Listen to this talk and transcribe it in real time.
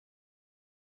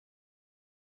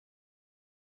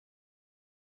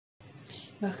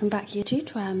Welcome back year 2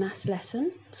 to our maths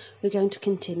lesson. We're going to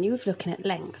continue with looking at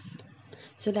length.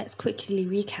 So let's quickly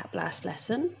recap last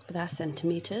lesson with our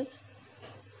centimetres.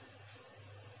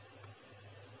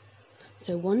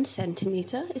 So 1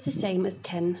 centimetre is the same as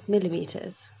 10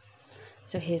 millimetres.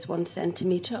 So here's 1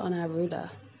 centimetre on our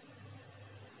ruler.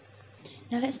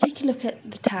 Now let's take a look at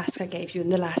the task I gave you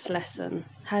in the last lesson.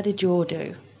 How did you all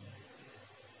do?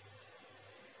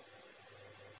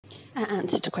 Our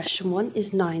answer to question 1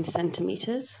 is 9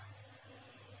 centimetres.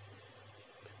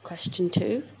 Question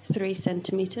 2, 3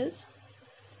 centimetres.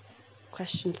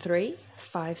 Question 3,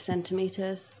 5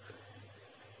 centimetres.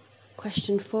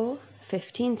 Question 4,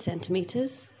 15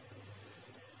 centimetres.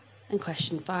 And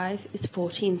question 5 is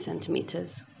 14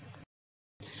 centimetres.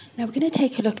 Now we're going to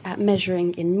take a look at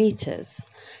measuring in metres.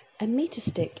 A metre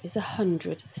stick is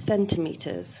 100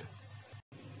 centimetres.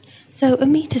 So a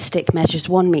metre stick measures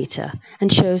 1 metre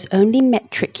and shows only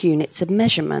metric units of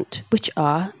measurement, which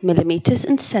are millimetres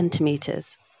and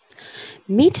centimetres.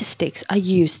 Metre sticks are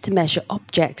used to measure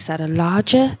objects that are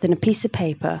larger than a piece of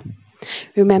paper.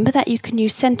 Remember that you can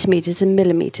use centimetres and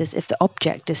millimetres if the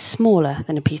object is smaller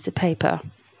than a piece of paper.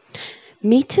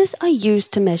 Metres are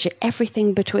used to measure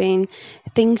everything between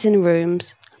things in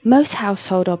rooms. Most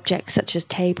household objects such as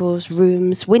tables,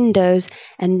 rooms, windows,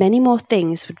 and many more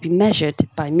things would be measured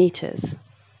by metres.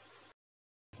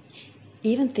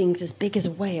 Even things as big as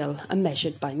a whale are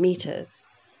measured by metres.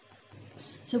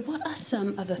 So what are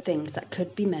some other things that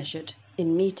could be measured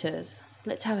in metres?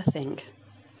 Let's have a think.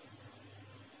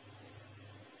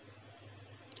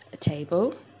 A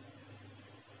table,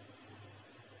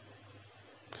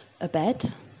 a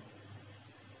bed,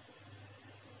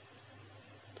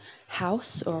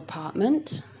 house or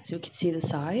apartment, so we can see the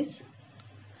size,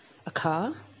 a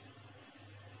car,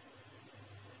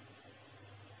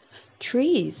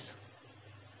 trees,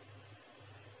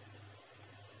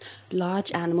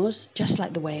 large animals just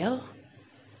like the whale,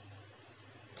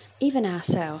 even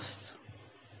ourselves.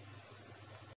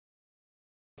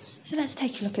 So let's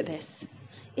take a look at this.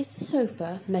 Is the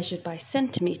sofa measured by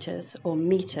centimetres or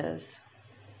metres?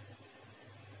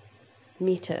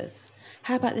 Metres.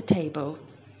 How about the table?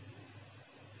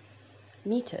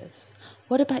 Metres.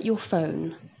 What about your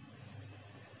phone?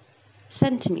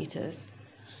 Centimetres.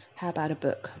 How about a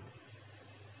book?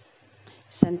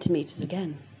 Centimetres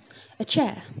again. A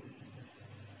chair?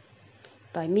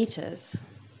 By metres.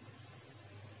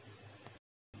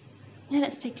 Now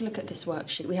let's take a look at this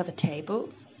worksheet. We have a table,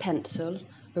 pencil,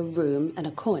 a room and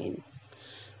a coin.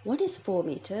 One is 4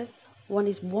 metres, one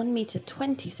is 1 metre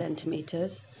 20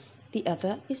 centimetres, the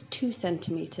other is 2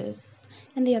 centimetres,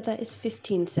 and the other is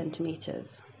 15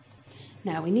 centimetres.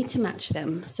 Now we need to match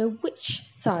them, so which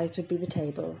size would be the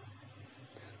table?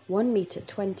 1 metre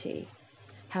 20.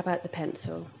 How about the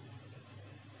pencil?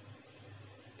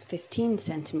 15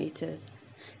 centimetres.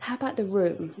 How about the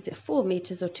room? Is it 4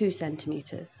 metres or 2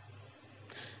 centimetres?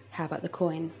 How about the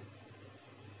coin?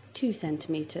 2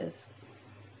 centimetres.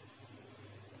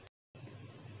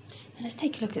 And let's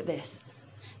take a look at this.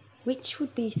 Which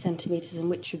would be centimetres and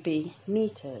which would be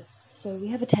metres? So we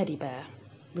have a teddy bear.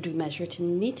 Would we measure it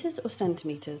in metres or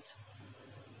centimetres?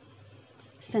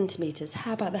 Centimetres.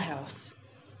 How about the house?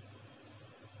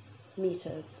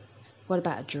 Metres. What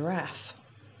about a giraffe?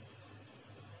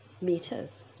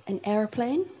 Metres. An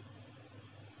aeroplane?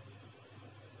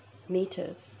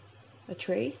 Metres. A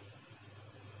tree?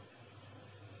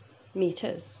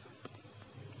 Metres.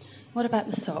 What about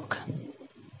the sock?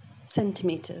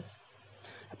 Centimetres.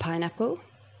 A pineapple?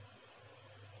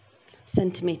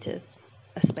 Centimetres.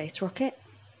 A space rocket?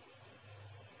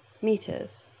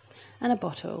 Metres. And a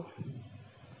bottle?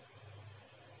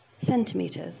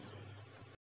 Centimetres.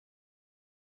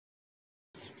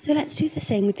 So let's do the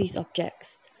same with these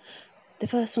objects. The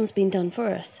first one's been done for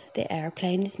us. The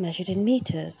aeroplane is measured in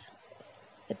metres.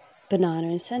 The banana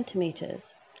in centimetres.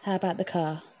 How about the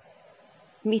car?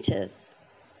 Metres.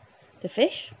 The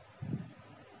fish?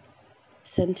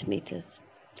 Centimetres.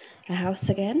 A house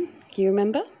again, can you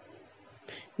remember?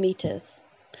 Metres.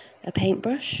 A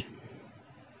paintbrush?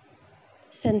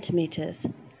 Centimetres.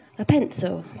 A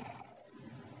pencil?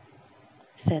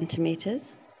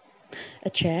 Centimetres. A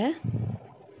chair?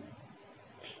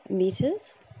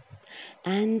 Metres.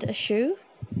 And a shoe?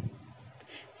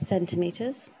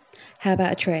 Centimetres. How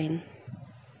about a train?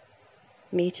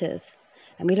 Metres.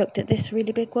 And we looked at this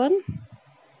really big one.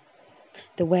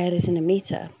 The whale is in a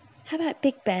metre. How about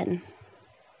Big Ben?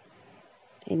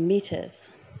 In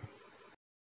metres.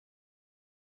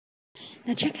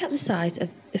 Now check out the size of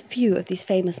a few of these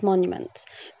famous monuments.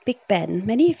 Big Ben,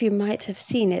 many of you might have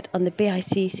seen it on the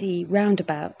BICC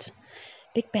roundabout.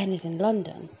 Big Ben is in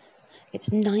London. It's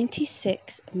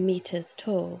 96 metres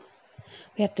tall.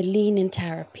 We have the Leaning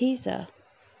Tower of Pisa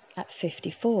at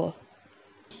 54.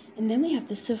 And then we have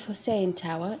the Suffolk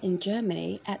Tower in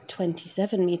Germany at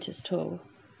 27 metres tall.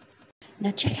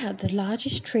 Now check out the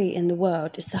largest tree in the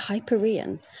world is the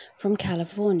Hyperion from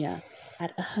California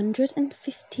at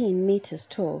 115 metres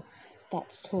tall.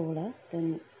 That's taller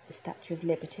than the Statue of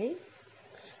Liberty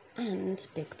and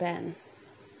Big Ben.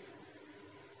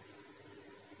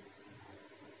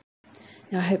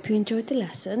 Now I hope you enjoyed the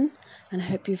lesson, and I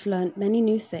hope you've learnt many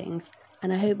new things,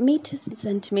 and I hope metres and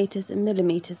centimetres and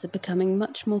millimetres are becoming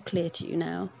much more clear to you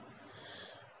now.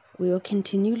 We will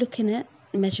continue looking at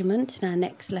measurements in our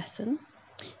next lesson.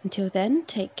 Until then,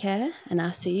 take care, and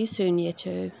I'll see you soon, Year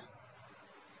 2.